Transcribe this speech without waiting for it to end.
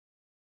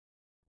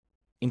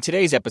In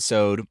today's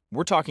episode,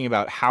 we're talking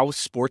about how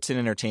sports and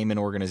entertainment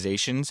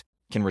organizations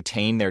can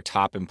retain their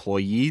top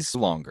employees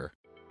longer.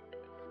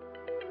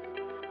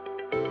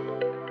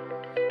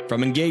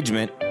 From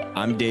Engagement,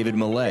 I'm David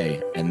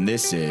Millay, and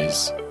this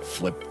is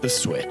Flip the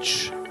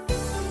Switch.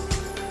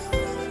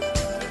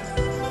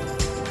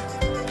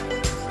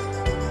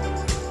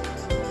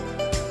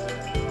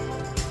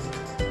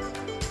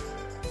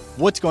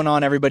 What's going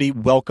on, everybody?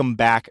 Welcome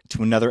back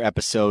to another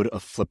episode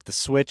of Flip the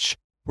Switch,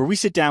 where we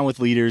sit down with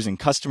leaders in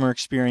customer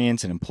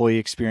experience and employee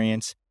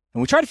experience,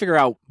 and we try to figure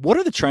out what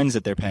are the trends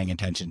that they're paying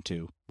attention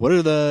to? What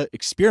are the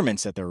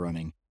experiments that they're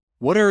running?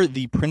 What are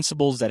the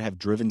principles that have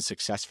driven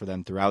success for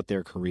them throughout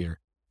their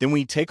career? Then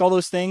we take all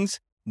those things,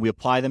 we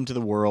apply them to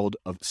the world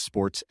of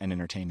sports and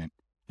entertainment.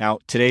 Now,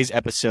 today's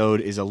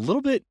episode is a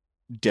little bit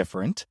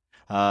different.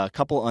 A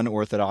couple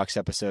unorthodox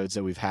episodes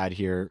that we've had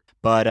here,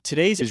 but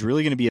today's is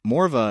really going to be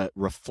more of a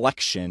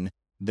reflection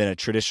than a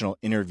traditional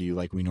interview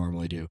like we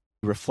normally do.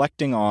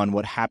 Reflecting on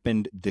what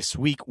happened this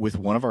week with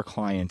one of our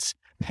clients,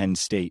 Penn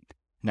State.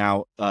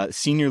 Now,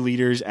 senior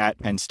leaders at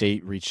Penn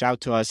State reached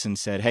out to us and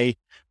said, hey,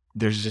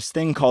 there's this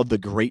thing called the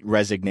Great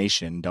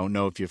Resignation. Don't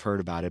know if you've heard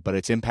about it, but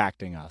it's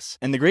impacting us.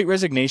 And the Great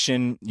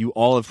Resignation, you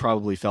all have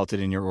probably felt it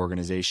in your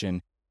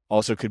organization,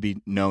 also could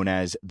be known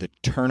as the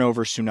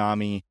turnover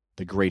tsunami,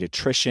 the great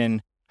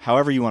attrition,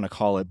 however you want to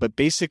call it. But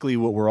basically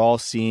what we're all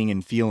seeing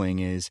and feeling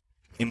is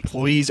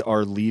employees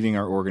are leaving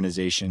our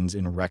organizations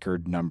in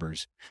record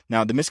numbers.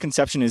 Now, the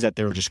misconception is that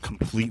they're just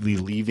completely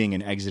leaving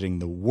and exiting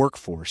the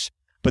workforce,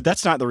 but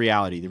that's not the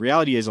reality. The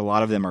reality is a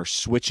lot of them are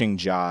switching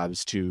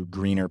jobs to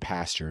greener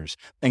pastures.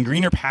 And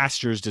greener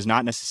pastures does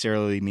not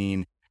necessarily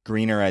mean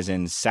greener as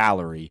in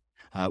salary.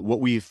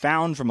 What we've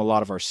found from a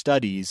lot of our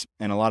studies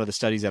and a lot of the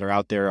studies that are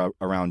out there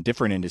around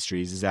different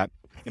industries is that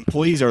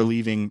employees are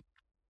leaving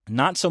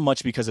not so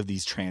much because of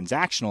these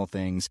transactional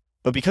things,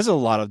 but because of a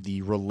lot of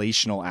the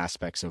relational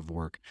aspects of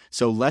work.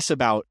 So less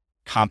about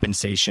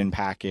compensation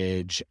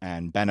package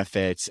and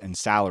benefits and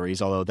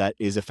salaries, although that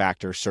is a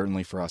factor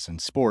certainly for us in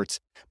sports.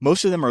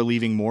 Most of them are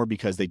leaving more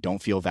because they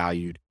don't feel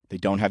valued. They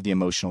don't have the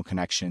emotional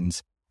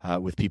connections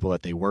with people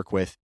that they work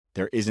with.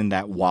 There isn't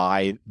that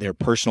why. Their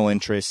personal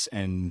interests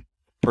and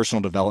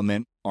personal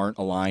development aren't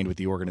aligned with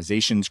the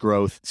organization's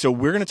growth. So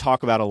we're going to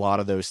talk about a lot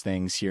of those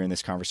things here in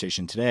this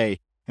conversation today.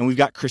 And we've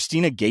got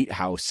Christina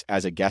Gatehouse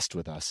as a guest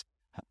with us.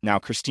 Now,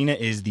 Christina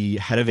is the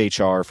head of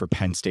HR for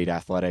Penn State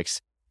Athletics.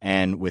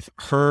 And with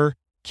her,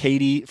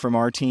 Katie from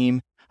our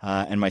team,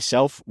 and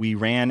myself, we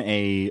ran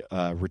a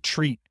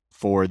retreat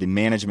for the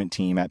management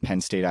team at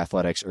Penn State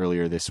Athletics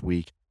earlier this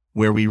week,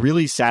 where we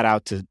really sat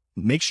out to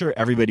make sure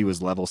everybody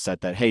was level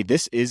set that, hey,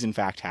 this is in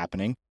fact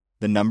happening.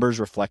 The numbers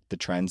reflect the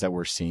trends that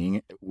we're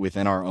seeing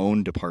within our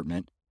own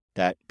department,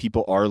 that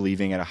people are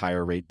leaving at a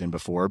higher rate than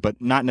before, but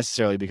not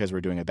necessarily because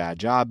we're doing a bad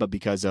job, but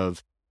because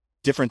of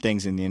different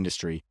things in the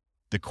industry.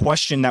 The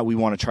question that we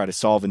want to try to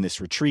solve in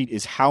this retreat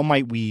is how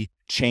might we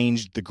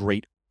change the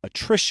great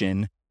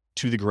attrition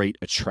to the great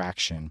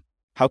attraction?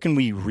 How can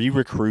we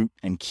re-recruit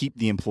and keep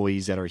the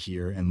employees that are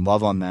here and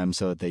love on them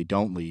so that they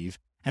don't leave?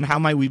 And how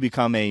might we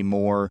become a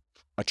more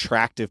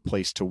attractive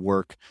place to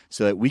work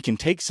so that we can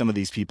take some of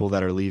these people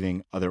that are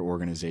leaving other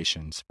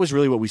organizations? It was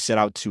really what we set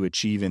out to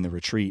achieve in the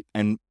retreat.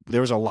 And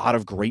there was a lot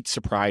of great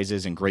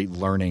surprises and great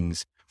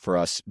learnings for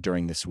us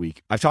during this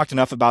week. I've talked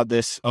enough about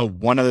this. Oh,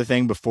 one other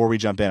thing before we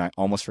jump in, I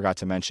almost forgot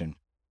to mention.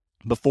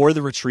 Before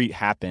the retreat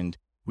happened,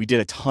 we did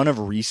a ton of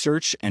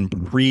research and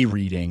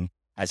pre-reading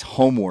as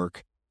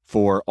homework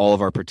for all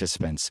of our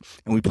participants.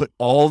 And we put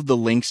all of the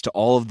links to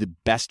all of the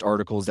best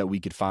articles that we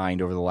could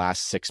find over the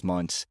last 6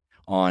 months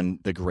on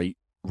the Great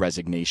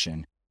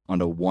Resignation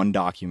onto one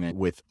document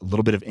with a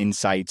little bit of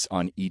insights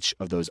on each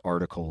of those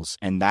articles.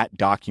 And that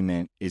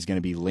document is going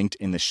to be linked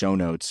in the show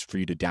notes for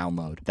you to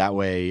download. That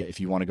way, if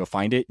you want to go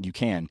find it, you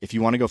can. If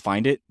you want to go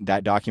find it,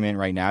 that document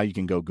right now, you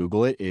can go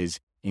Google it,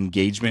 is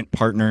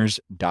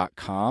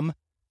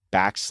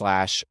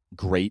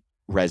engagementpartners.com/Great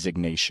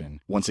Resignation.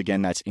 Once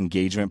again, that's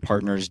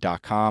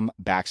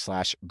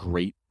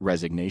engagementpartners.com/Great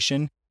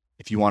Resignation.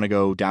 If you want to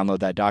go download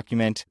that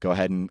document, go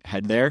ahead and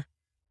head there.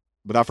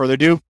 Without further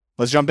ado,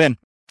 let's jump in.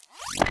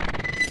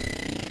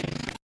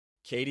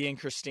 Katie and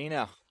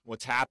Christina,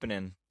 what's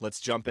happening? Let's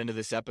jump into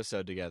this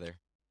episode together.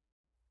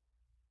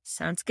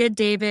 Sounds good,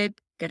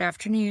 David. Good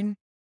afternoon.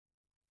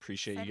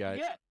 Appreciate you guys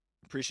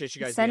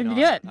Excited being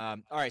to do it.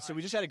 on. All right, so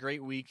we just had a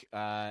great week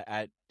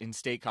in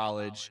State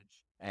College,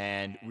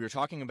 and we were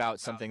talking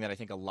about something that I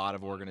think a lot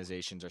of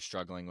organizations are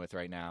struggling with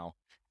right now,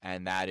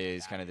 and that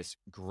is kind of this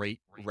great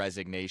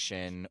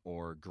resignation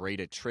or great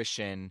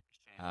attrition.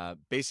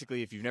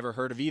 Basically, if you've never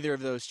heard of either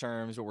of those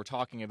terms, what we're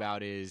talking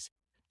about is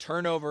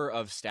turnover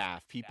of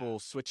staff, people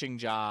switching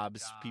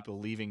jobs, people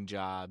leaving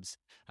jobs.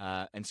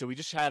 And so we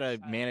just had a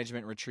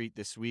management retreat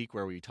this week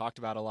where we talked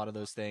about a lot of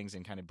those things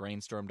and kind of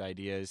brainstormed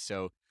ideas.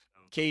 So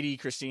Katie,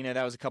 Christina,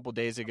 that was a couple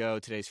days ago.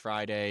 Today's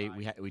Friday.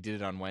 We did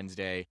it on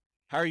Wednesday.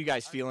 How are you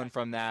guys feeling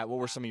from that? What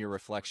were some of your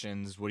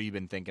reflections? What have you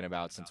been thinking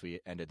about since we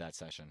ended that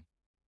session?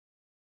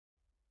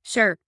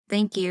 Sure.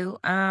 Thank you.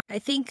 I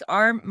think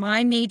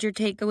my major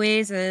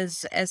takeaways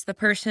as the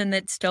person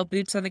that's still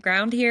boots on the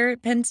ground here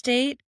at Penn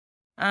State,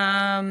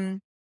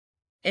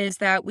 is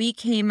that we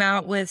came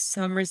out with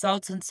some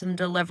results and some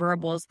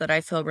deliverables that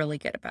I feel really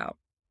good about.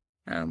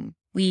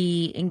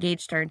 We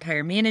engaged our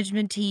entire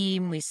management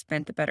team. We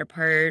spent the better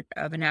part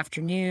of an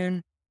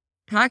afternoon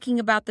talking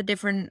about the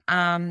different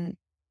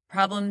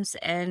problems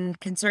and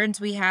concerns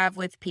we have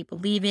with people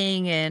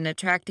leaving and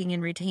attracting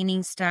and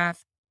retaining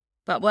staff.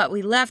 But what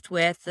we left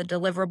with, the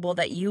deliverable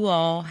that you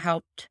all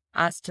helped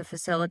us to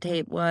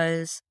facilitate,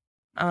 was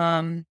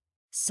some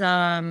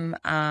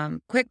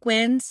quick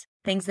wins,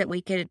 things that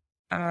we could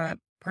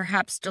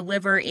perhaps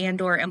deliver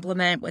and or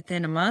implement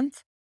within a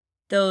month.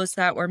 Those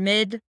that were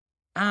mid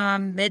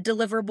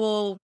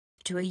deliverable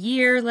to a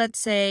year, let's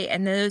say,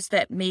 and those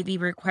that maybe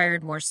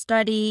required more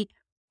study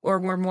or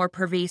were more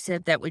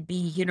pervasive, that would be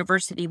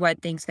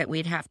university-wide things that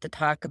we'd have to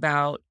talk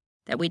about,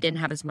 that we didn't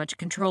have as much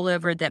control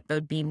over, that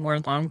would be more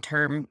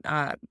long-term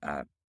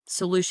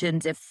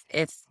solutions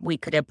if we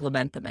could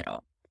implement them at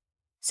all.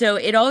 So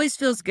it always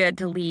feels good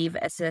to leave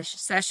a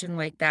session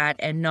like that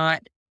and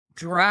not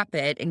drop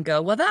it and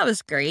go, well, that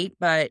was great,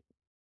 but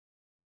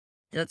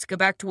let's go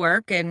back to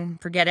work and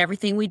forget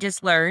everything we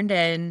just learned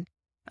and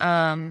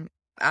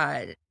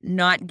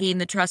not gain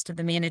the trust of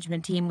the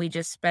management team we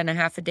just spent a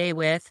half a day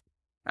with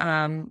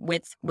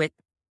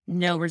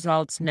no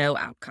results, no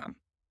outcome.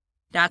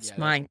 That's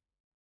my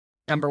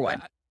number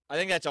one. I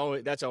think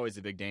that's always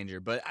a big danger.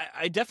 But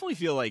I definitely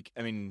feel like,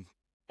 I mean,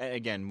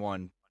 again,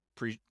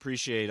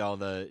 appreciate all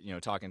the,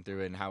 talking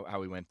through it and how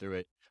we went through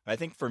it. But I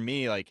think for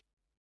me, like,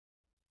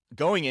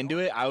 going into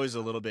it, I was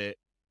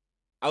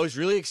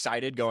really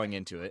excited going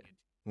into it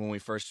when we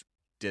first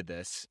did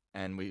this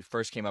and we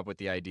first came up with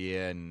the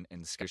idea, and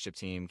the scholarship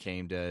team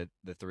came to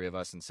the three of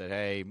us and said,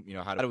 hey,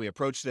 how do we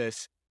approach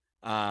this?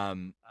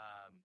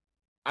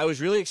 I was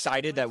really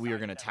excited that we were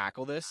going to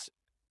tackle this.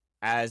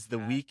 As the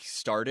week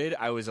started,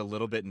 I was a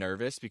little bit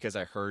nervous because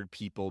I heard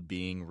people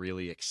being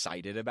really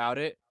excited about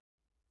it.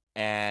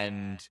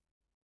 And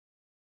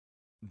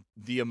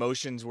the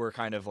emotions were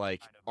kind of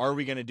like, are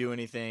we going to do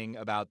anything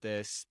about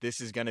this? This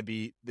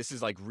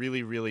is like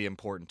really, really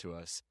important to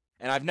us.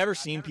 And I've never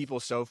seen people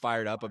so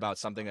fired up about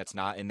something that's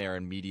not in their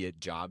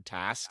immediate job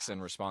tasks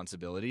and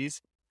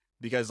responsibilities.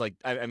 Because, like,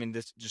 I mean,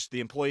 this just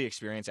the employee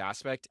experience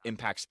aspect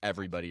impacts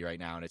everybody right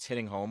now, and it's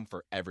hitting home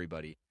for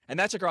everybody. And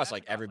that's across,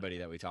 like, everybody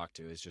that we talk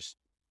to, is just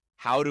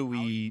how do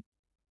we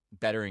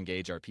better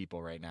engage our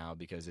people right now?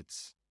 Because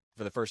it's,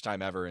 for the first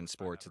time ever in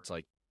sports, it's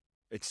like,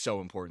 it's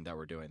so important that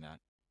we're doing that.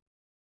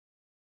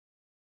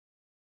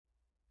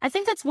 I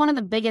think that's one of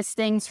the biggest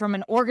things from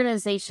an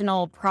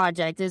organizational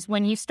project is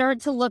when you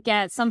start to look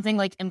at something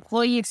like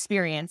employee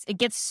experience, it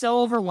gets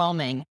so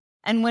overwhelming.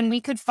 And when we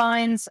could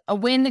find a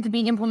win that could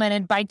be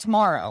implemented by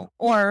tomorrow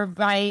or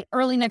by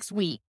early next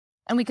week,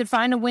 and we could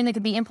find a win that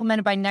could be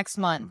implemented by next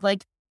month,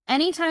 like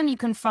anytime you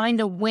can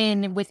find a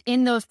win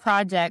within those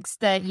projects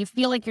that you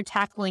feel like you're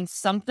tackling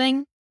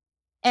something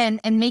and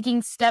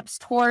making steps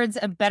towards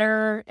a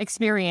better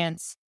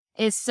experience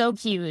is so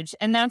huge.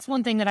 And that's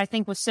one thing that I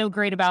think was so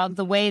great about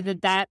the way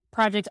that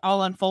project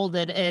all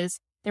unfolded is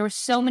there were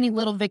so many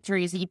little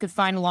victories that you could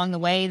find along the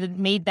way that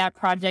made that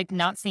project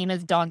not seem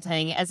as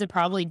daunting as it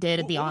probably did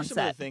at the onset.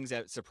 What were some of the things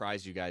that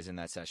surprised you guys in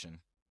that session?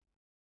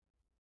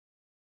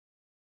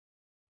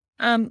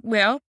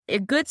 Well, a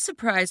good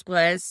surprise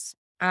was,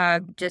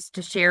 just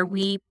to share,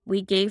 we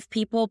gave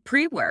people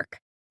pre-work.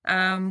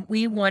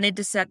 We wanted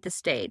to set the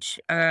stage.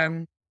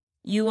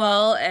 You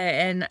all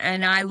and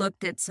I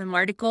looked at some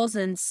articles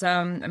and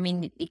some, I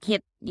mean,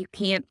 you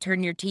can't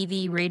turn your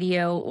TV,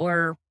 radio,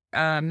 or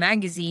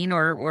magazine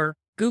or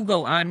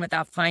Google on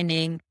without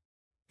finding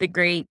the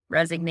Great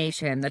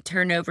Resignation, the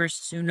turnover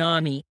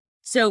tsunami.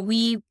 So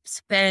we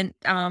spent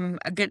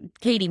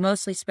Katie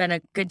mostly spent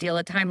a good deal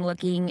of time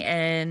looking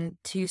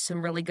into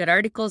some really good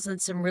articles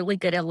and some really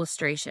good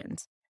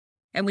illustrations.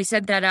 And we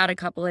sent that out a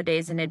couple of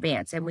days in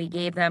advance, and we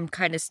gave them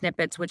kind of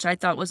snippets, which I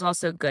thought was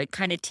also good,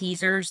 kind of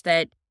teasers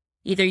that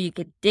either you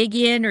could dig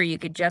in or you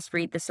could just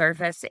read the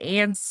surface,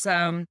 and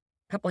some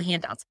couple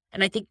handouts.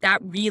 And I think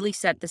that really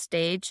set the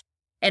stage.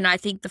 And I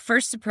think the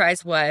first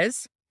surprise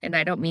was, and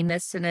I don't mean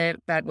this in a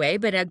bad way,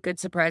 but a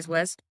good surprise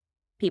was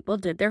people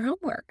did their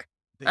homework.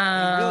 They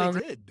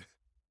really did.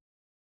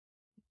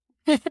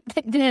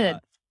 They did.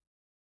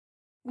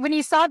 When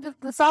you saw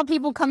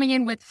people coming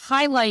in with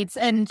highlights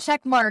and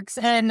check marks,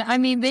 and I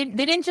mean, they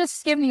didn't just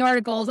skim the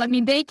articles. I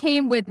mean, they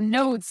came with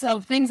notes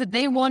of things that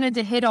they wanted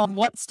to hit on,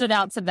 what stood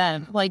out to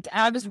them. Like,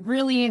 I was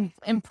really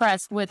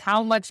impressed with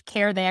how much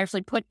care they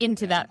actually put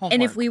into that homework.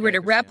 And if we were to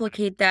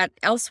replicate that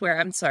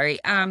elsewhere,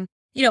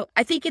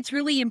 I think it's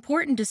really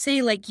important to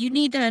say, like, you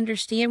need to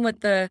understand what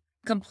the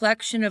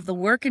complexion of the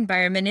work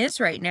environment is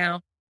right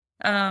now,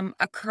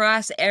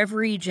 across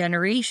every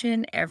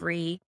generation,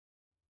 every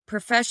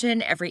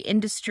profession, every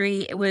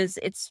industry.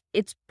 It's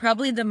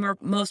probably the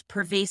most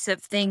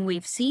pervasive thing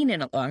we've seen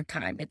in a long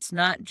time. It's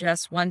not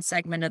just one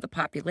segment of the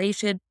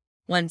population,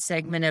 one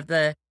segment of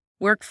the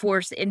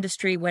workforce,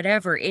 industry,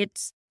 whatever.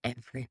 It's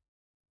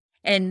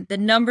And the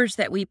numbers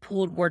that we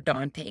pulled were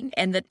daunting,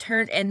 and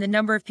the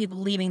number of people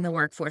leaving the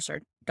workforce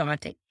are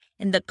daunting.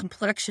 And the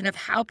complexion of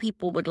how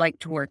people would like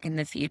to work in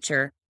the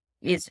future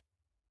is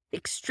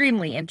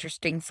extremely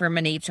interesting from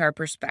an HR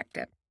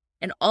perspective.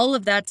 And all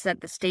of that set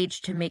the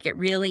stage to make it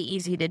really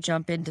easy to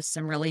jump into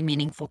some really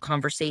meaningful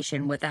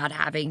conversation without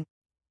having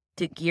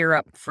to gear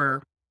up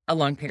for a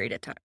long period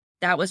of time.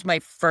 That was my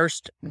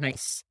first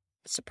nice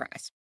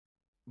surprise.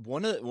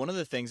 One of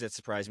the things that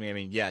surprised me, I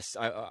mean, yes,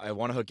 I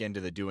want to hook into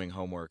the doing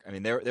homework. I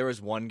mean, there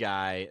was one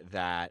guy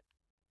that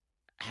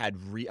had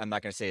I'm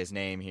not going to say his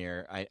name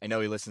here. I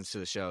know he listens to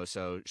the show,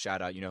 so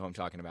shout out, you know who I'm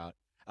talking about.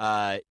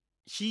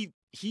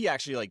 He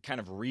actually like kind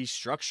of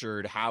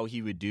restructured how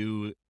he would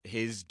do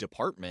his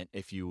department,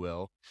 if you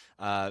will,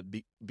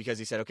 because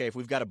he said, okay, if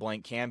we've got a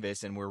blank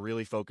canvas and we're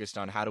really focused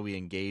on how do we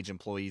engage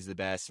employees the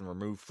best and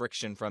remove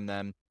friction from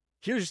them,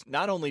 here's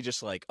not only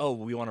just like, oh,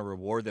 we want to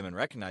reward them and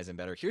recognize them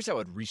better. Here's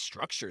how I'd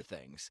restructure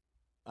things.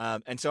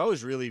 And so I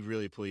was really,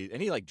 really pleased. And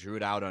he like drew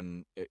it out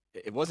on,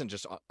 it wasn't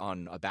just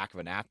on a back of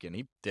a napkin.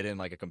 He did it in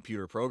like a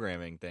computer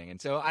programming thing. And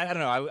so I don't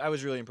know, I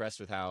was really impressed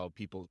with how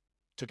people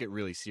took it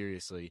really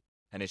seriously.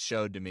 And it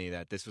showed to me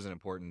that this was an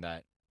important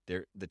that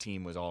the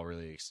team was all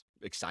really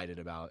excited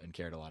about and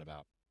cared a lot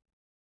about.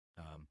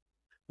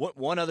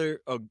 One other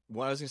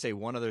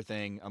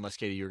thing, unless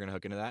Katie, you were going to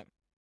hook into that.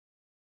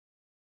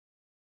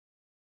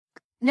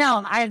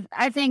 No,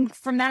 I think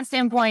from that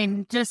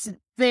standpoint, just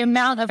the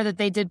amount of that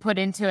they did put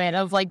into it,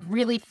 of like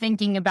really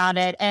thinking about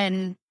it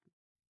and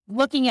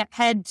looking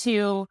ahead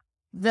to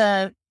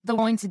the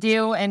going to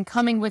do and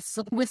coming with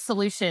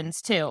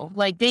solutions too.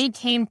 Like they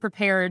came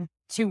prepared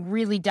to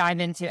really dive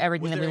into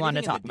everything that we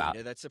wanted to talk about.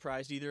 That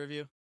surprised either of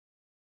you?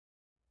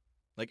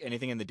 Like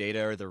anything in the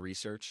data or the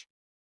research?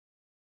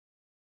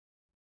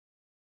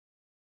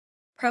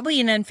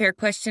 Probably an unfair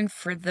question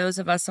for those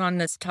of us on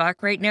this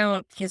talk right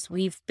now, because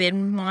we've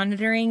been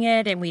monitoring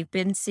it and we've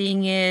been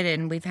seeing it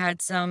and we've had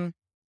some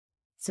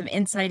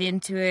insight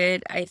into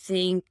it. I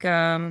think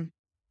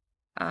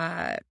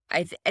I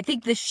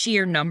think the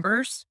sheer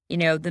numbers,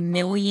 the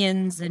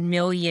millions and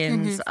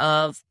millions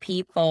of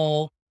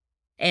people,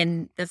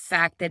 and the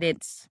fact that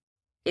it's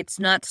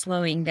not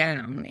slowing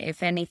down.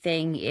 If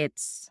anything,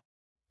 it's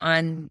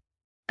on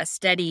a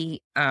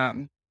steady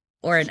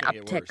or an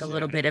uptick a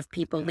little bit of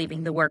people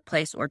leaving the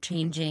workplace or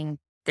changing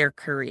their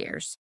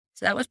careers.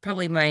 So that was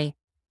probably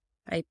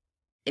it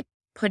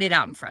put it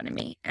out in front of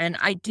me. And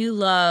I do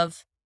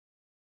love,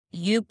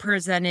 you both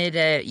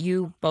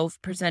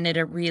presented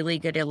a really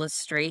good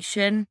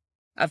illustration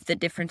of the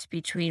difference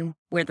between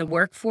where the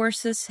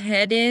workforce's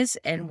head is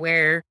and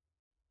where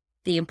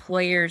the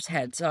employer's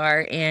heads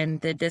are,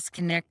 and the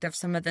disconnect of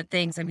some of the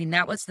things. I mean,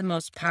 that was the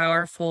most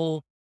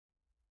powerful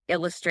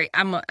illustrate.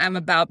 I'm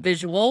about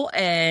visual,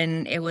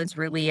 and it was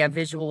really a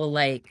visual,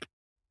 like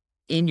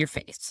in your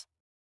face.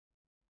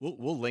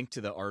 We'll link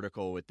to the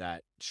article with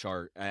that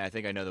chart. I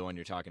think I know the one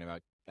you're talking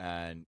about.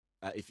 And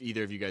if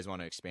either of you guys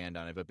want to expand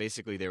on it, but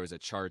basically there was a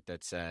chart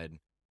that said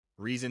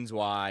reasons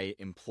why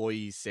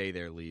employees say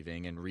they're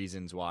leaving and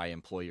reasons why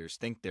employers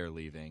think they're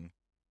leaving.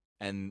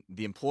 And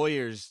the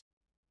employers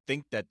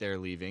think that they're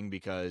leaving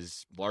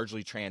because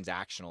largely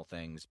transactional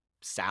things,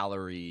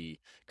 salary,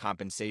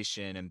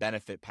 compensation, and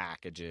benefit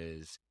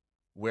packages,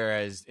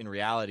 whereas in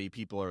reality,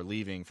 people are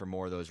leaving for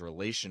more of those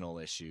relational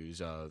issues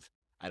of,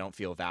 I don't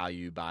feel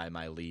valued by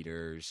my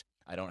leaders,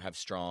 I don't have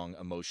strong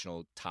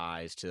emotional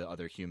ties to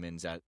other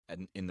humans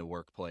in the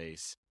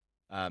workplace.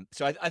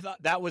 So I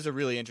thought that was a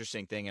really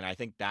interesting thing, and I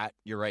think that,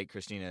 you're right,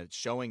 Christina,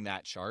 showing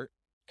that chart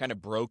kind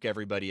of broke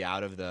everybody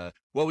out of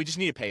we just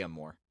need to pay them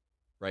more.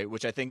 Right,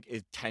 which I think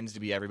it tends to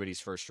be everybody's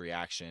first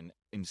reaction,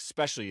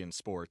 especially in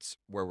sports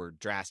where we're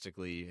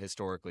drastically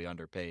historically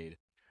underpaid.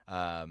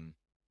 I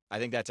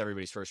think that's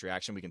everybody's first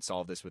reaction. We can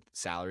solve this with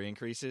salary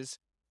increases,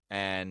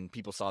 and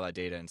people saw that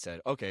data and said,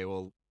 "Okay,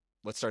 well,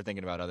 let's start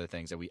thinking about other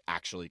things that we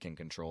actually can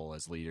control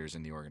as leaders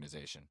in the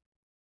organization."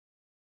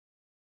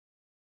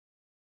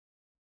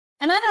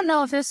 And I don't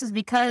know if this is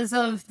because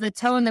of the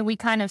tone that we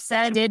kind of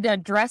said did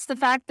address the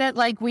fact that,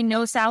 like, we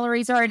know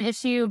salaries are an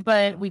issue,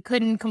 but we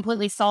couldn't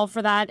completely solve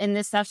for that in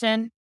this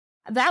session.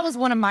 That was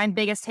one of my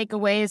biggest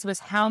takeaways, was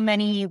how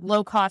many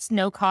low-cost,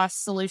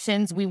 no-cost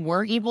solutions we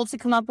were able to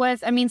come up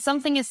with. I mean,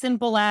 something as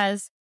simple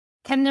as,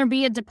 can there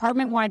be a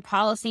department-wide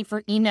policy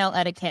for email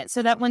etiquette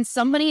so that when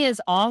somebody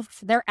is off,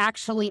 they're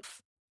actually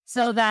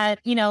so that,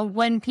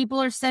 when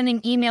people are sending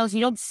emails, you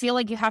don't feel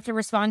like you have to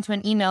respond to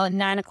an email at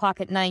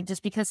 9:00 at night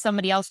just because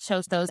somebody else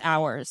chose those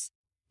hours.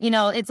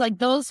 It's like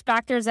those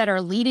factors that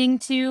are leading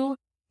to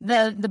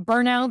the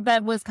burnout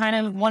that was kind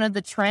of one of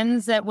the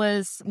trends that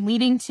was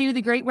leading to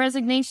the Great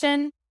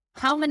Resignation.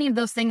 How many of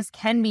those things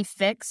can be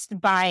fixed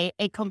by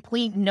a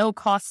complete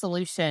no-cost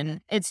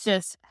solution? It's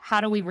just, how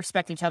do we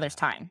respect each other's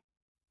time?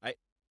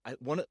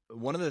 One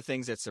of the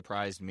things that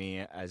surprised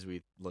me as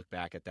we look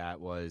back at that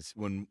was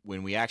when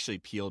we actually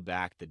peeled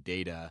back the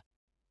data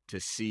to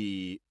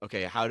see,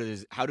 okay, how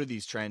do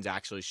these trends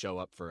actually show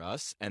up for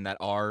us, and that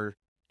our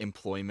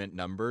employment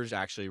numbers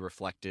actually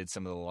reflected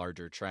some of the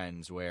larger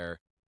trends where,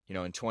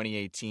 in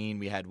 2018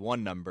 we had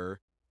one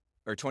number,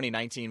 or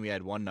 2019, we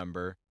had one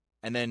number.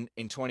 And then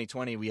in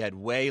 2020, we had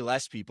way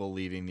less people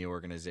leaving the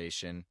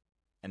organization.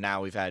 And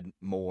now we've had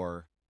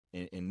more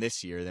in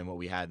this year than what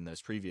we had in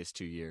those previous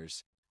 2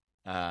 years.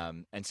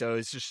 And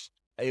so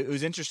it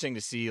was interesting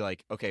to see,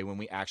 like, okay, when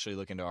we actually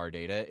look into our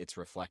data, it's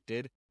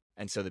reflected.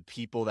 And so the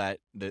people that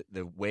the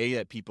way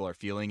that people are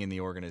feeling in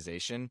the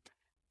organization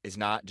is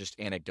not just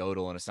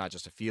anecdotal, and it's not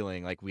just a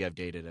feeling. Like, we have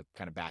data to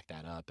kind of back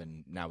that up,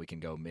 and now we can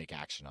go make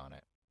action on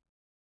it.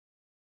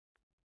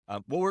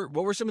 What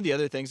were some of the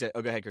other things that?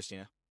 Oh, go ahead,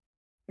 Christina.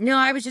 No,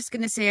 I was just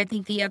going to say, I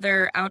think the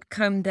other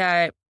outcome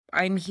that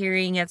I'm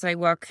hearing as I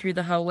walk through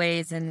the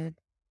hallways and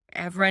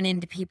have run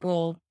into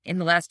people in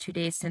the last 2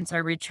 days since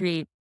our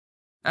retreat,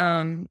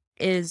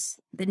 is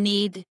the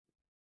need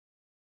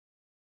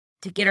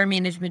to get our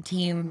management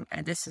team,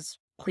 and this is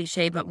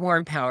cliche, but more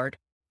empowered,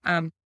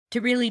 to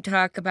really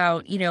talk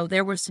about,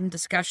 there were some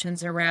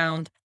discussions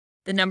around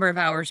the number of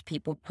hours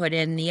people put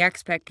in, the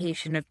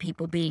expectation of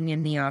people being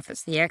in the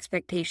office, the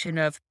expectation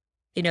of,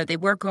 they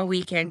work all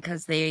weekend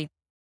because they,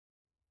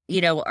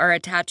 are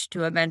attached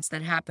to events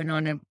that happen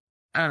on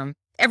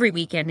every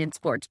weekend in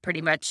sports,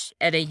 pretty much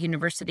at a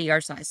university our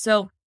size.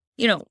 So,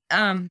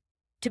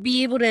 to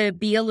be able to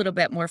be a little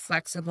bit more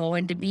flexible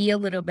and to be a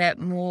little bit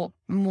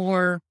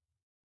more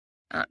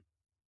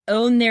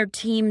own their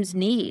team's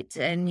needs.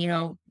 And,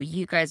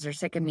 you guys are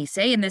sick of me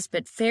saying this,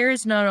 but fair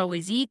is not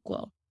always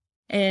equal.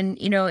 And,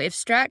 if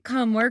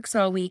StratCom works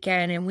all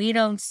weekend and we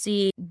don't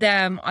see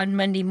them on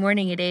Monday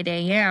morning at 8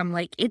 a.m.,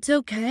 like, it's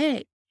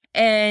okay.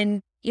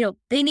 And,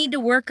 they need to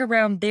work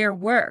around their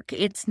work.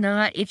 It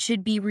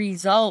should be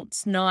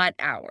results, not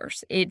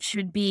hours. It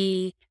should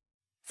be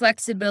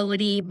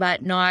flexibility,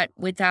 but not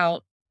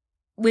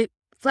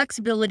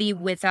flexibility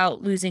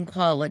without losing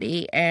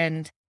quality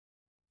and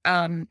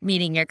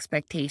meeting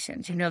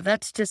expectations.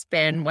 That's just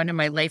been one of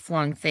my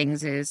lifelong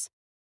things is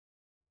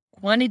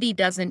quantity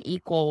doesn't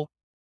equal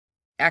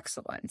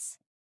excellence.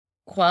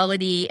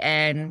 Quality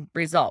and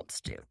results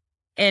do.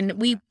 And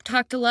we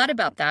talked a lot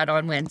about that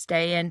on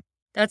Wednesday, and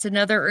that's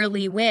another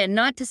early win.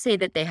 Not to say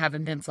that they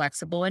haven't been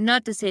flexible, and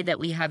not to say that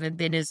we haven't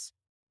been as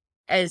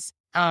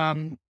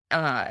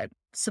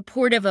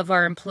supportive of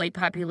our employee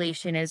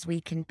population as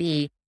we can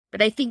be.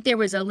 But I think there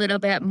was a little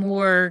bit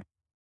more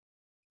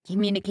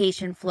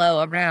communication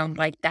flow around,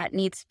 like, that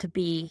needs to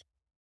be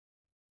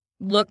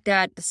looked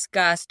at,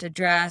 discussed,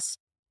 addressed,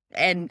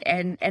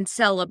 and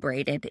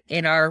celebrated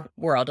in our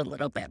world a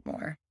little bit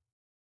more.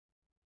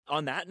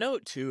 On that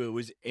note, too, it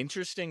was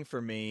interesting for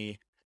me.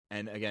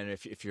 And again,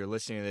 if you're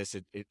listening to this,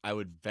 I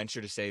would venture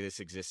to say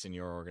this exists in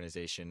your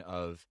organization,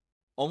 of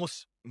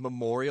almost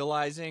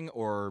memorializing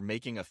or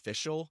making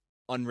official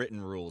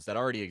unwritten rules that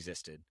already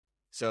existed.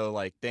 So,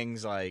 like,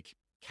 things like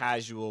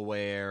casual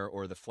wear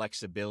or the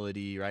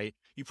flexibility, right?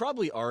 You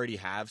probably already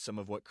have some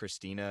of what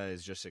Christina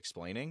is just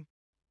explaining,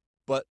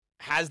 but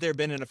has there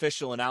been an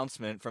official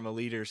announcement from a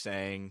leader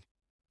saying,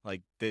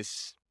 like,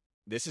 this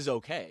is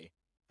okay,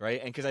 right?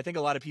 And because I think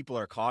a lot of people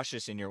are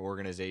cautious in your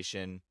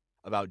organization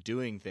about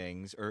doing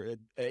things, or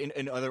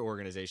in other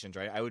organizations,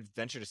 right? I would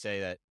venture to say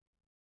that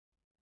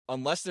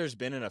unless there's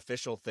been an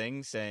official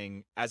thing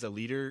saying, as a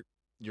leader,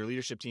 your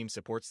leadership team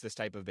supports this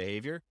type of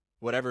behavior,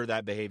 whatever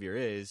that behavior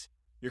is,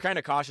 you're kind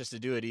of cautious to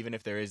do it, even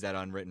if there is that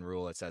unwritten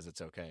rule that says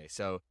it's okay.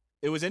 So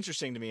it was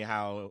interesting to me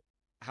how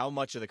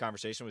much of the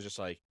conversation was just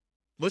like,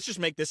 let's just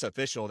make this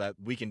official that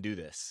we can do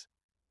this,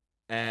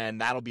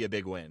 and that'll be a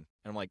big win. And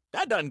I'm like,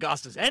 that doesn't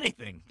cost us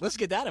anything. Let's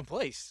get that in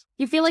place.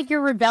 You feel like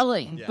you're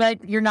rebelling,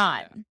 but you're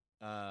not.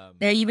 Yeah.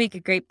 Now, you make a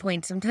great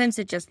point. Sometimes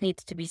it just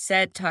needs to be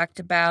said,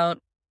 talked about,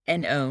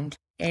 and owned.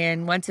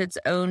 And once it's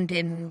owned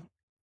in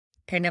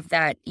kind of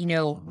that,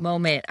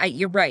 moment,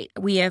 you're right.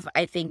 We have,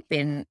 I think,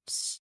 been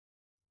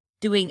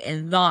doing a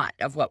lot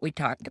of what we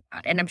talked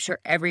about. And I'm sure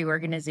every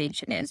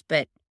organization is.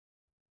 But,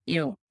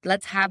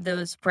 let's have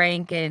those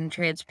frank and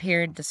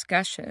transparent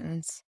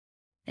discussions.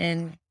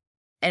 And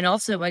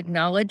also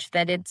acknowledge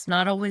that it's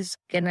not always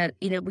going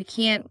to, we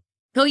can't,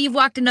 though you've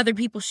walked in other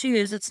people's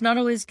shoes, it's not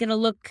always going to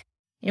look,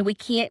 we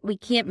can't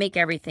make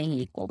everything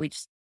equal. We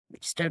just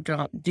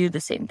don't do the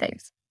same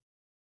things.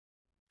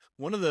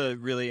 One of the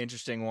really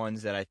interesting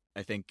ones that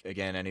I think,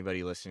 again,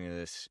 anybody listening to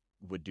this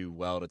would do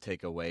well to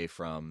take away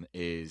from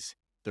is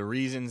the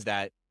reasons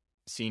that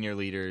senior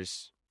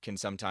leaders can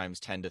sometimes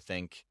tend to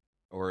think,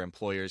 or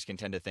employers can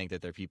tend to think,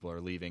 that their people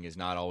are leaving is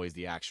not always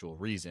the actual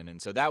reason.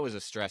 And so that was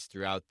a stress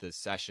throughout the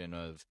session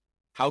of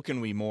how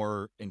can we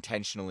more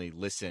intentionally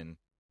listen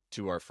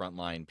to our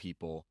frontline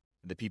people,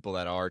 the people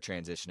that are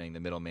transitioning,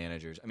 the middle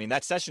managers. I mean,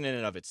 that session in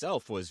and of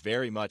itself was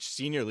very much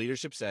senior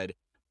leadership said,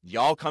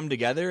 y'all come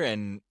together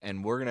and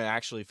we're going to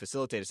actually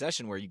facilitate a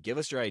session where you give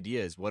us your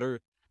ideas. What are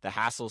the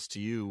hassles to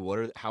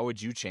you? How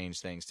would you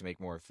change things to make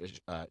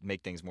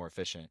things more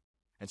efficient?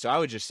 And so I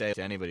would just say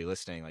to anybody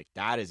listening, like,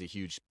 that is a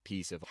huge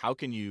piece of how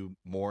can you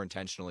more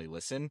intentionally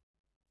listen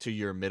to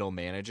your middle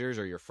managers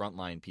or your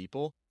frontline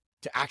people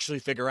to actually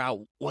figure out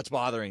what's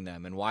bothering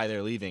them and why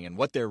they're leaving and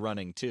what they're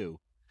running to.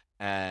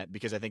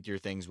 Because I think your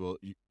things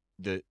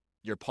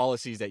your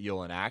policies that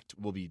you'll enact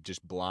will be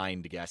just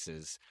blind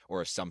guesses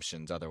or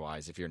assumptions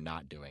otherwise if you're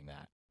not doing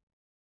that.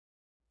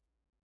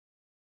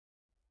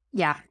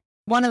 Yeah.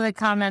 One of the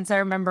comments I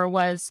remember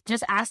was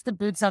just ask the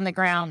boots on the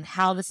ground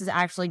how this is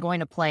actually going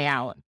to play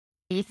out.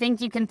 You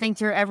think you can think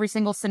through every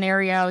single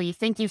scenario. You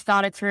think you've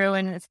thought it through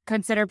and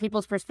consider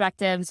people's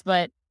perspectives,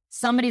 but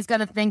somebody's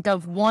going to think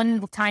of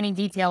one tiny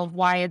detail of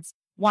why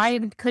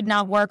it could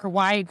not work or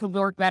why it could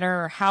work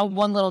better or how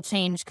one little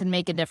change can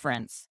make a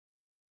difference.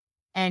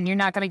 And you're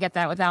not going to get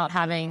that without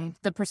having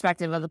the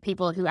perspective of the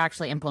people who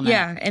actually implement.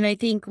 Yeah. And I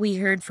think we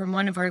heard from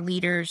one of our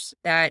leaders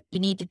that you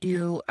need to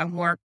do a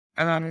more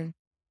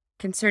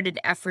concerted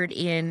effort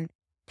in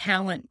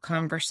talent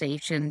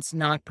conversations,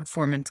 not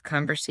performance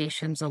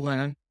conversations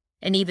alone,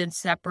 and even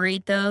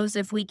separate those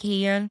if we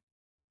can.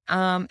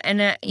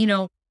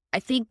 I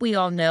think we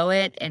all know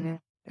it. And,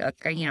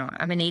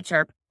 I'm an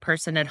HR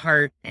person at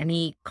heart.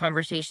 Any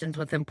conversations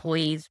with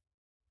employees,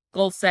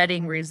 goal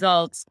setting,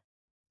 results,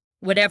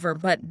 whatever.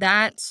 But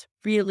that's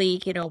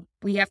really,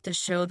 we have to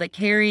show the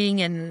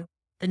caring and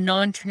the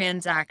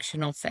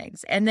non-transactional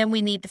things. And then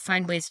we need to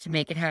find ways to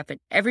make it happen.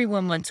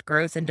 Everyone wants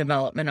growth and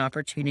development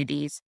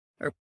opportunities,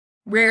 or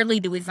rarely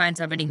do we find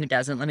somebody who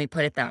doesn't. Let me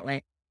put it that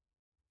way.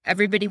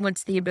 Everybody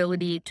wants the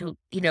ability to,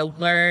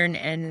 learn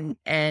and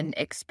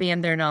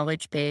expand their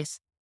knowledge base.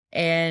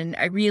 And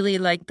I really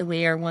like the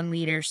way our one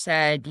leader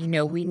said,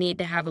 we need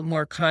to have a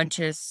more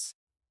conscious,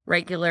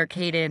 regular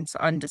cadence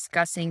on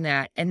discussing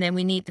that. And then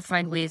we need to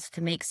find ways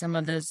to make some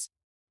of those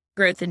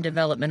growth and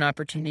development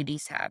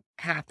opportunities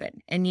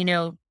happen.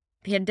 And,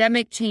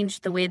 pandemic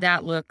changed the way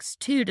that looks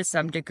too, to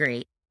some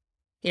degree.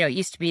 It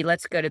used to be,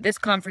 let's go to this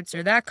conference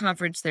or that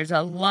conference. There's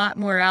a lot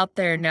more out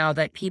there now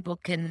that people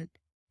can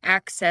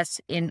access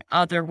in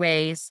other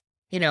ways.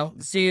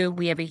 Zoom,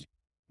 we have a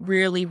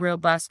really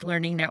robust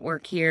learning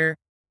network here.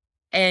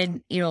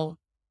 And,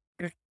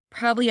 there's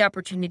probably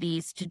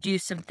opportunities to do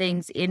some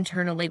things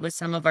internally with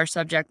some of our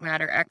subject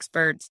matter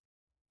experts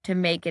to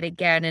make it,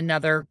 again,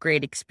 another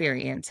great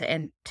experience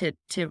and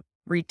to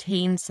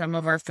retain some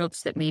of our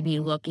folks that may be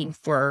looking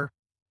for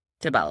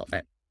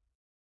development.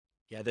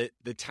 Yeah,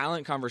 the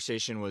talent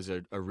conversation was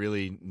a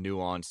really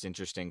nuanced,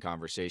 interesting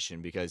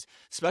conversation because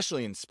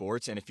especially in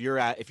sports, and if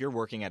you're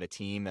working at a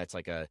team that's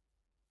like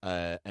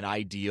an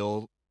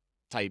ideal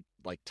type,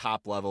 like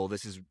top level,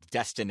 this is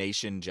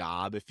destination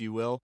job, if you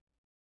will.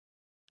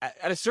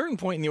 At a certain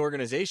point in the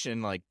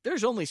organization, like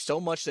there's only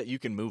so much that you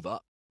can move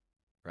up,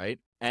 right?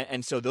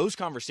 And so those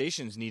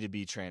conversations need to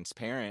be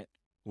transparent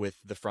with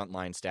the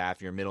frontline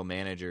staff, your middle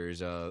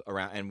managers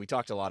around. And we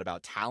talked a lot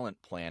about talent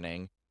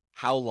planning.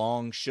 How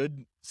long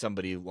should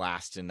somebody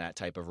last in that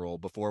type of role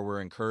before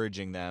we're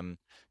encouraging them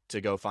to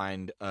go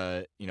find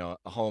a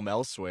home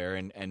elsewhere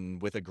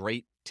and with a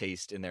great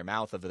taste in their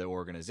mouth of the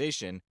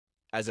organization,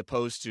 as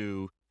opposed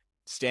to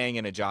staying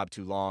in a job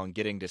too long,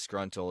 getting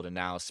disgruntled, and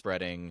now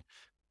spreading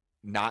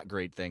not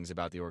great things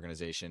about the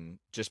organization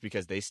just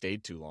because they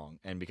stayed too long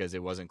and because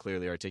it wasn't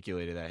clearly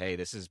articulated that, hey,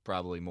 this is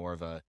probably more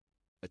of a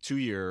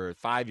 2-year or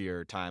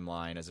 5-year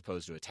timeline as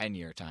opposed to a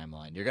 10-year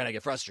timeline. You're going to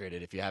get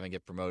frustrated if you haven't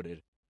get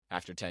promoted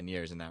after 10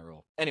 years in that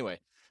role. Anyway,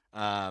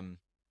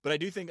 but I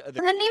do think and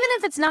then even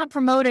if it's not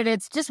promoted,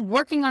 it's just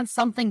working on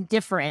something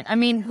different. I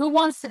mean, who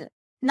wants to?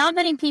 Not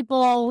many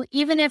people,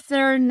 even if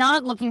they're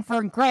not looking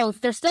for growth,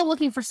 they're still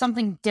looking for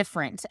something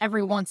different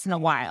every once in a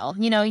while.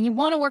 You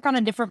want to work on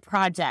a different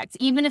project,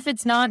 even if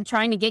it's not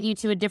trying to get you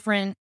to a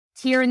different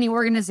tier in the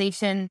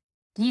organization.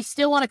 You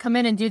still want to come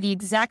in and do the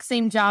exact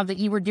same job that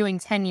you were doing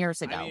 10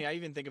 years ago. I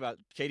even think about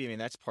Katie.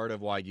 That's part of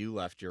why you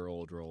left your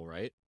old role,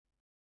 right?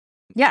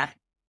 Yeah.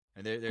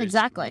 And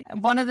exactly.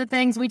 One of the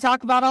things we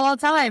talk about all the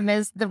time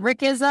is the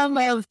Rickism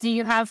of, do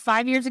you have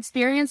 5 years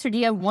experience or do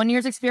you have 1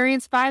 year's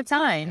experience 5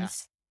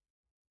 times? Yeah.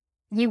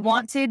 You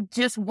want to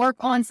just work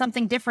on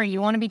something different.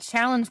 You want to be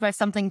challenged by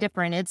something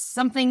different. It's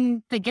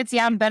something that gets you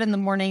out of bed in the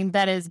morning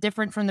that is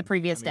different from the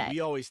previous day.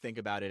 We always think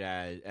about it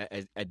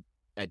as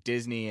at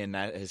Disney, and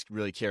that has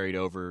really carried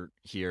over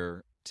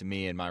here to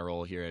me in my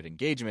role here at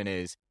Engagement,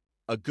 is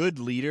a good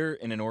leader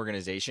in an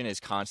organization is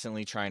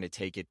constantly trying to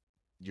take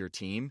your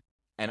team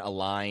and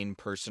align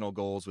personal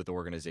goals with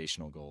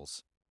organizational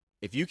goals.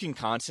 If you can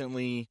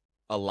constantly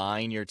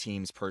align your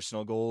team's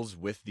personal goals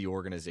with the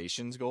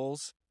organization's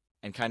goals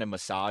and kind of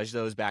massage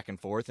those back and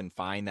forth and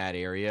find that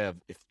area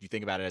of, if you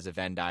think about it as a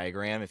Venn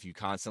diagram, if you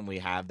constantly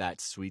have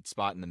that sweet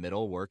spot in the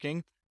middle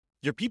working,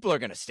 your people are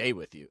going to stay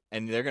with you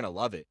and they're going to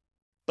love it.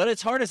 But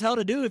it's hard as hell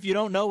to do if you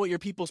don't know what your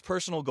people's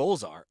personal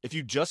goals are. If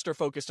you just are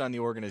focused on the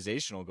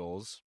organizational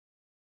goals.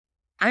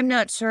 I'm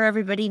not sure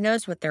everybody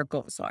knows what their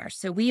goals are.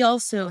 So we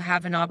also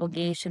have an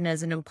obligation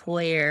as an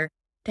employer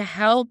to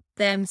help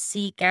them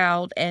seek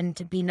out and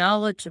to be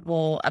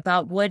knowledgeable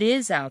about what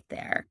is out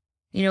there.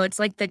 It's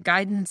like the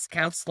guidance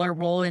counselor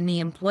role in the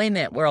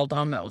employment world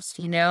almost,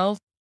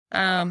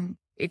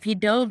 If you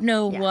don't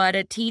know what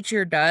a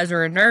teacher does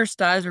or a nurse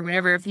does or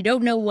whatever, if you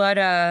don't know what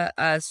a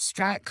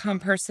StratCom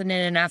person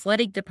in an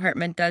athletic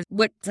department does,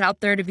 what's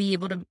out there to be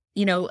able to,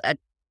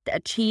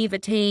 achieve,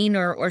 attain,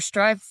 or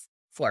strive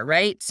for,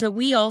 right? So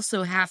we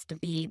also have to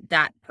be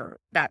that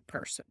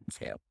person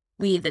too.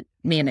 We, the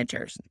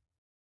managers.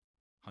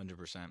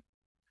 100%.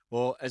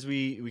 Well, as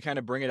we kind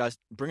of bring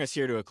us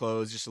here to a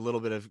close, just a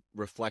little bit of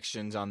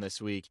reflections on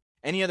this week.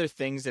 Any other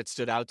things that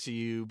stood out to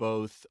you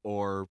both,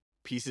 or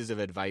pieces of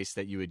advice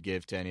that you would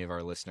give to any of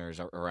our listeners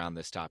around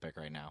this topic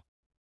right now?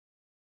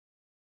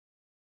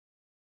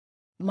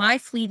 My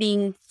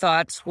fleeting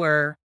thoughts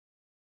were,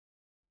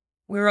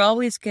 we're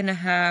always going to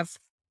have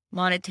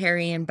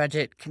monetary and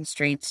budget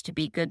constraints to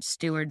be good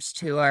stewards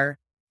to our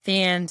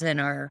fans and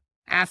our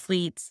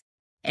athletes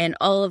and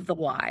all of the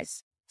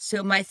whys.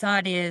 So my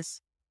thought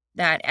is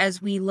that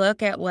as we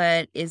look at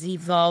what is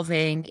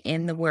evolving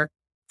in the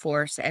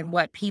workforce and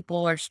what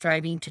people are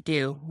striving to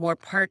do, more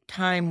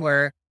part-time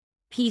work,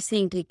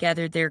 piecing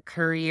together their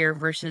career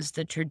versus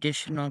the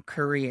traditional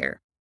career,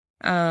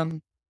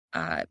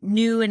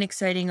 new and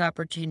exciting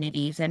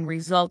opportunities and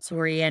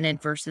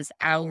results-oriented versus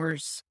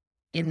hours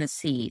in the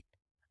seat.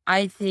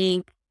 I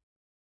think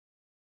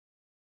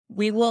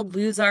we will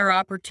lose our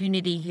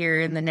opportunity here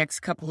in the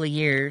next couple of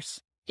years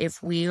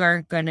if we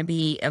aren't going to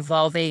be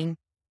evolving.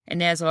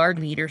 And as our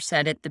leader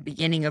said at the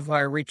beginning of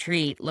our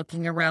retreat,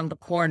 looking around the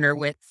corner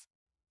with,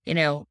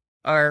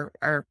 our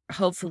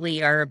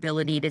hopefully our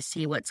ability to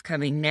see what's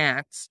coming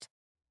next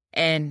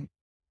and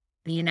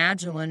being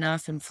agile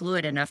enough and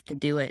fluid enough to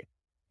do it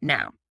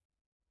now.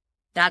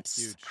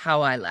 That's huge.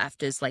 How I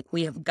left, is like,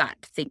 we have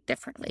got to think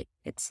differently.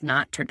 It's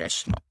not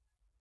traditional.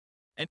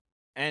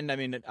 And I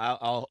mean,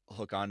 I'll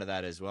hook onto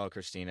that as well,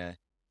 Christina.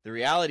 The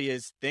reality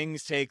is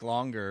things take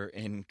longer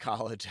in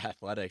college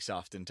athletics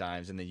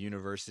oftentimes in the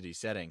university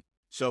setting.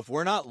 So if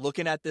we're not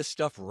looking at this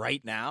stuff right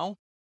now,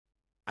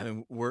 I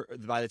mean,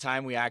 by the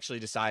time we actually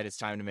decide it's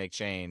time to make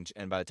change,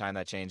 and by the time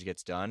that change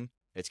gets done,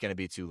 it's going to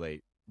be too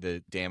late.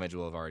 The damage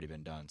will have already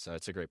been done. So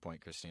that's a great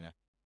point, Christina.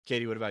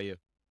 Katie, what about you?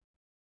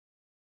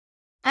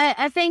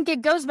 I think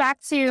it goes back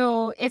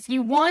to, if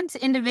you want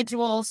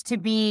individuals to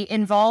be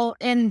involved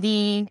in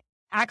the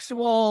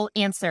actual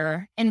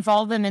answer,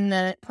 involve them in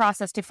the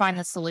process to find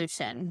the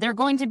solution. They're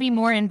going to be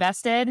more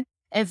invested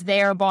if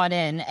they are bought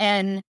in.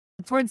 And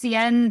towards the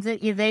end,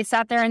 they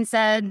sat there and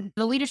said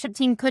the leadership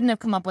team couldn't have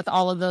come up with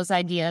all of those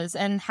ideas.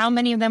 And how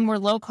many of them were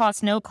low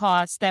cost, no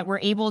cost, that were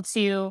able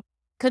to,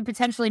 could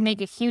potentially make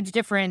a huge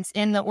difference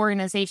in the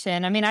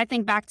organization. I mean, I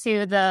think back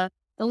to the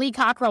Lee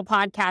Cockrell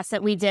podcast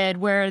that we did,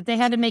 where they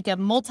had to make a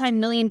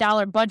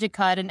multi-million-dollar budget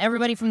cut and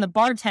everybody from the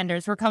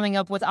bartenders were coming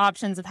up with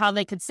options of how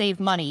they could save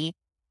money.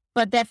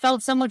 But that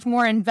felt so much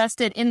more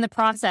invested in the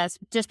process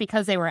just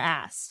because they were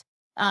asked.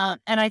 And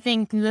I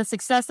think the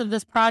success of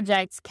this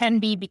project can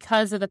be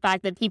because of the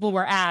fact that people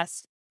were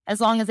asked,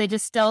 as long as they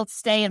just still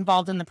stay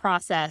involved in the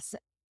process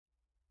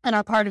and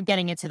are part of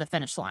getting it to the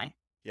finish line.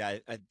 Yeah,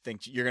 I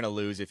think you're going to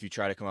lose if you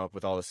try to come up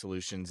with all the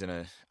solutions in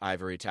an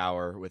ivory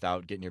tower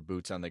without getting your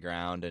boots on the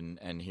ground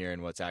and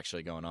hearing what's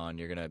actually going on.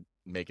 You're going to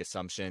make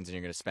assumptions, and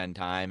you're going to spend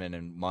time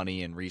and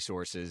money and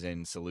resources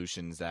in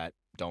solutions that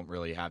don't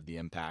really have the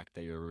impact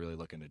that you're really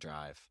looking to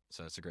drive.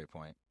 So that's a great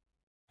point.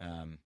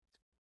 I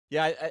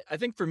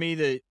think for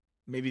me,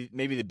 maybe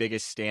the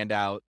biggest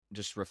standout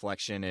just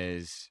reflection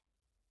is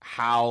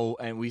how,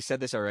 and we said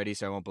this already,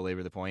 so I won't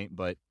belabor the point,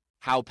 but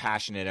how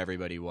passionate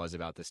everybody was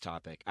about this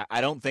topic. I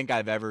don't think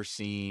I've ever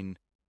seen,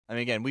 I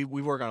mean, again, we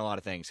work on a lot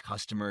of things: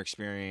 customer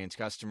experience,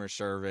 customer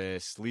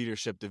service,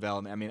 leadership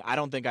development. I mean, I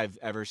don't think I've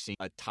ever seen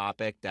a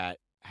topic that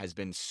has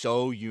been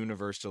so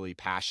universally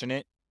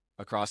passionate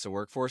across the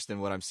workforce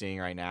than what I'm seeing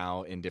right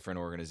now in different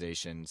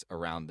organizations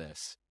around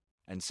this.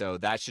 And so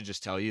that should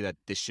just tell you that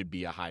this should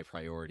be a high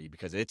priority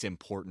because it's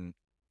important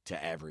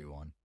to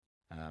everyone.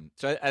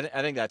 So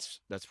I think that's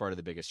part of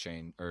the biggest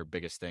change or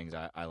biggest things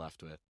I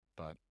left with.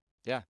 But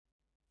yeah.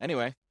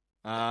 Anyway,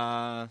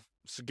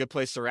 it's a good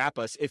place to wrap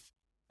us.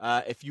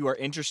 If you are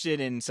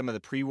interested in some of the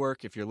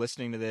pre-work, if you're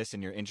listening to this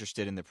and you're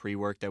interested in the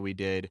pre-work that we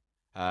did,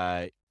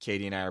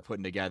 Katie and I are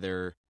putting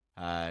together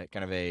kind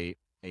of a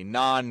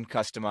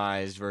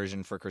non-customized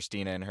version for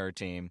Christina and her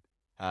team,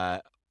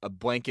 a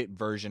blanket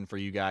version for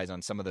you guys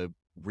on some of the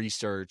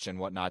research and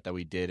whatnot that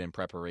we did in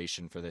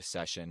preparation for this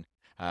session.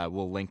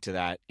 We'll link to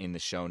that in the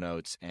show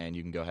notes, and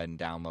you can go ahead and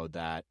download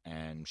that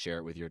and share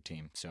it with your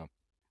team. So,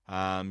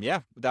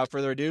 without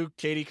further ado,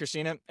 Katie,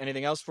 Christina,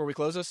 anything else before we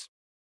close this?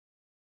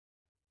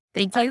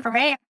 Thank you for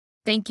me.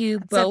 Thank you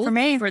both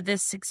for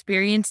this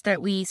experience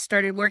that we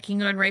started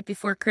working on right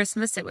before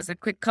Christmas. It was a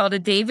quick call to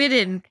David,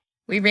 and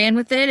we ran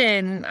with it.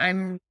 And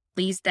I'm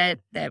pleased that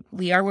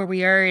we are where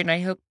we are. And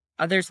I hope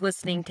others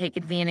listening take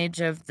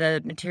advantage of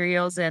the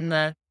materials and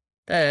the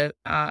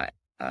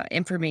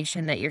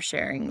information that you're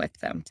sharing with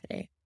them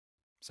today.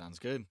 Sounds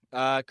good.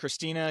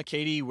 Christina,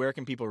 Katie, where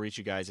can people reach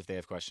you guys if they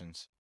have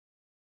questions?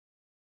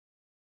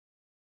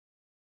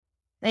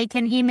 They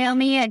can email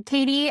me at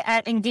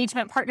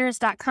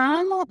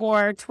katie@engagementpartners.com,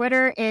 or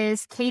Twitter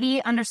is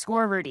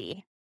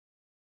Katie_Rudy.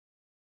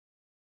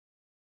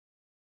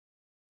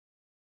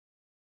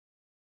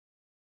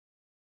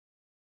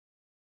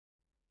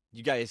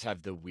 You guys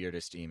have the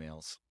weirdest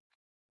emails.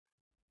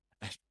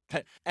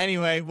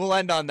 Anyway, we'll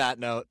end on that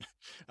note.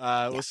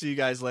 We'll see you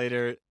guys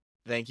later.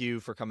 thank you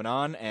for coming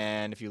on.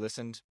 And if you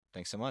listened,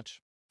 thanks so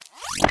much.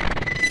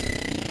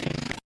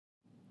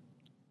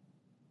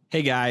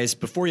 Hey guys,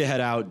 before you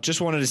head out,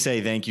 just wanted to say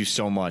thank you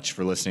so much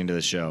for listening to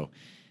the show.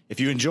 If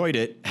you enjoyed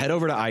it, head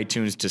over to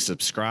iTunes to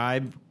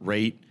subscribe,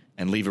 rate,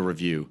 and leave a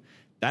review.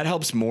 That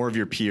helps more of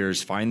your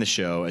peers find the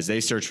show as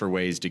they search for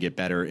ways to get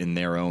better in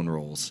their own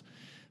roles.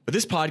 But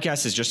this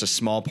podcast is just a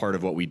small part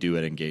of what we do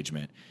at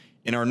Engagement.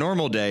 In our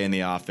normal day in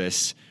the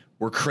office,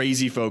 we're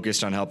crazy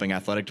focused on helping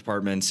athletic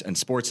departments and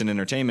sports and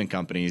entertainment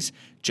companies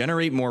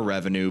generate more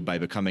revenue by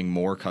becoming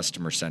more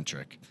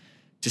customer-centric.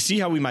 To see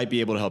how we might be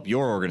able to help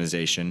your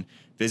organization,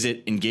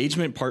 visit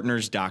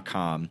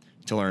engagementpartners.com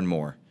to learn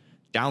more.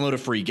 Download a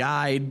free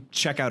guide,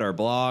 check out our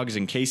blogs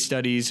and case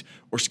studies,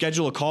 or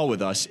schedule a call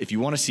with us if you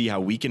want to see how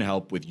we can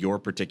help with your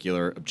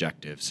particular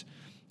objectives.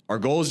 Our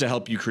goal is to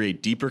help you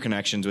create deeper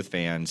connections with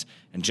fans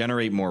and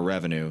generate more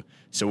revenue.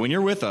 So when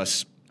you're with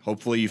us,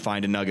 hopefully you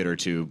find a nugget or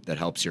two that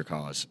helps your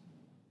cause.